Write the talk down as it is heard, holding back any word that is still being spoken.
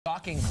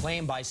shocking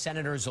claim by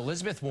Senators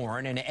Elizabeth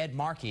Warren and Ed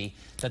Markey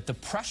that the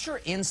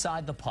pressure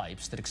inside the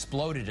pipes that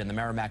exploded in the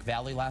Merrimack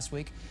Valley last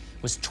week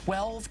was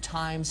 12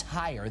 times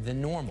higher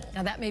than normal.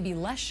 Now, that may be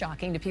less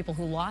shocking to people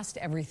who lost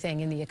everything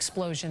in the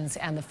explosions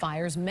and the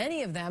fires,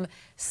 many of them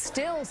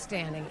still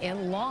standing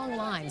in long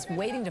lines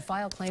waiting to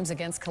file claims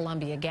against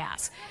Columbia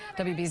Gas.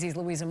 WBZ's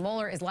Louisa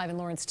Moller is live in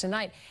Lawrence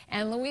tonight.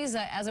 And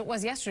Louisa, as it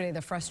was yesterday,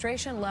 the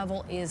frustration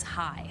level is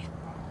high.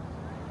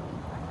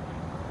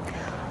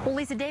 Well,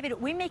 Lisa, David,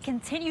 we may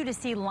continue to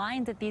see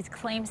lines at these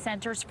claim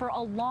centers for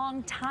a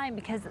long time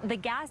because the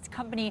gas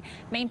company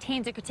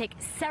maintains it could take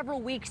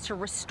several weeks to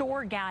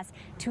restore gas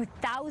to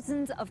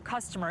thousands of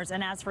customers.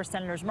 And as for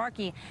Senators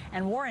Markey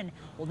and Warren,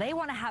 well, they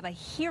want to have a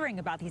hearing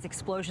about these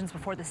explosions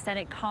before the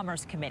Senate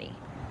Commerce Committee.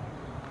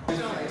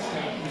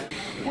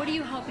 What are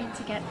you hoping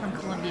to get from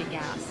Columbia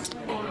Gas?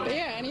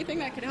 Yeah, anything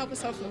that could help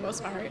us out for the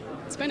most part.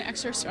 It's been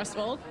extra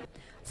stressful.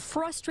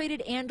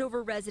 Frustrated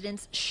Andover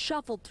residents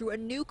shuffled through a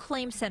new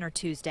claim center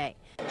Tuesday.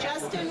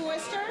 Justin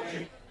Worcester?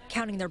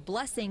 Counting their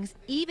blessings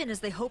even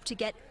as they hope to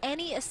get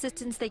any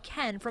assistance they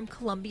can from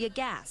Columbia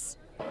Gas.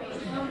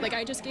 Like,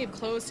 I just gave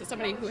clothes to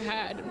somebody who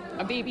had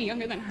a baby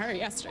younger than her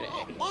yesterday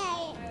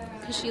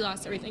because she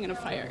lost everything in a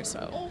fire,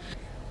 so.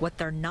 What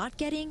they're not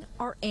getting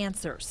are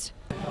answers.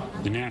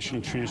 The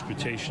National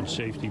Transportation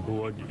Safety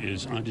Board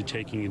is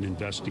undertaking an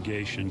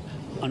investigation.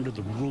 Under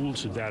the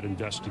rules of that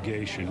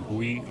investigation,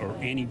 we or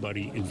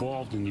anybody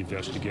involved in the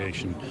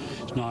investigation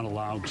is not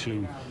allowed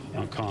to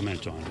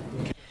comment on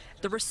it.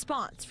 The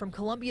response from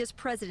Columbia's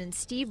president,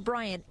 Steve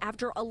Bryant,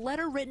 after a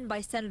letter written by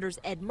Senators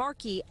Ed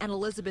Markey and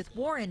Elizabeth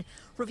Warren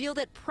revealed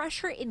that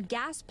pressure in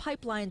gas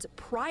pipelines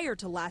prior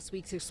to last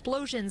week's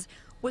explosions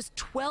was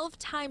 12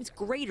 times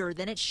greater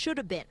than it should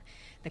have been.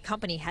 The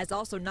company has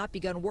also not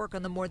begun work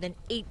on the more than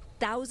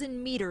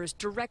 8,000 meters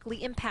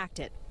directly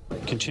impacted.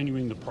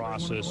 Continuing the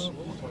process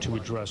to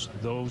address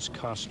those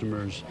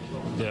customers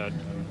that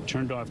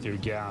turned off their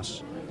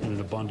gas in an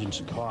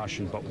abundance of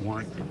caution but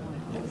weren't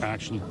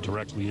actually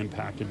directly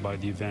impacted by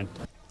the event.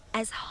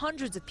 As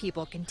hundreds of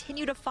people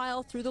continue to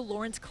file through the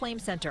Lawrence Claim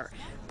Center,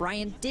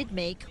 Bryant did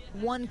make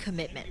one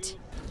commitment.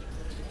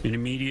 An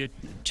immediate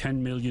 $10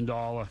 million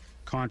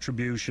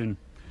contribution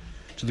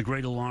to the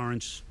Greater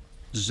Lawrence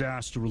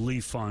Disaster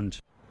Relief Fund.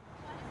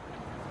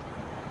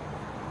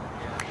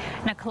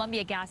 Now,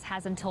 Columbia Gas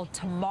has until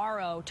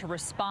tomorrow to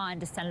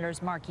respond to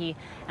Senators Markey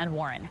and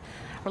Warren.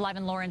 We're live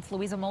in Lawrence.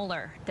 Louisa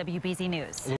Moller, WBZ News.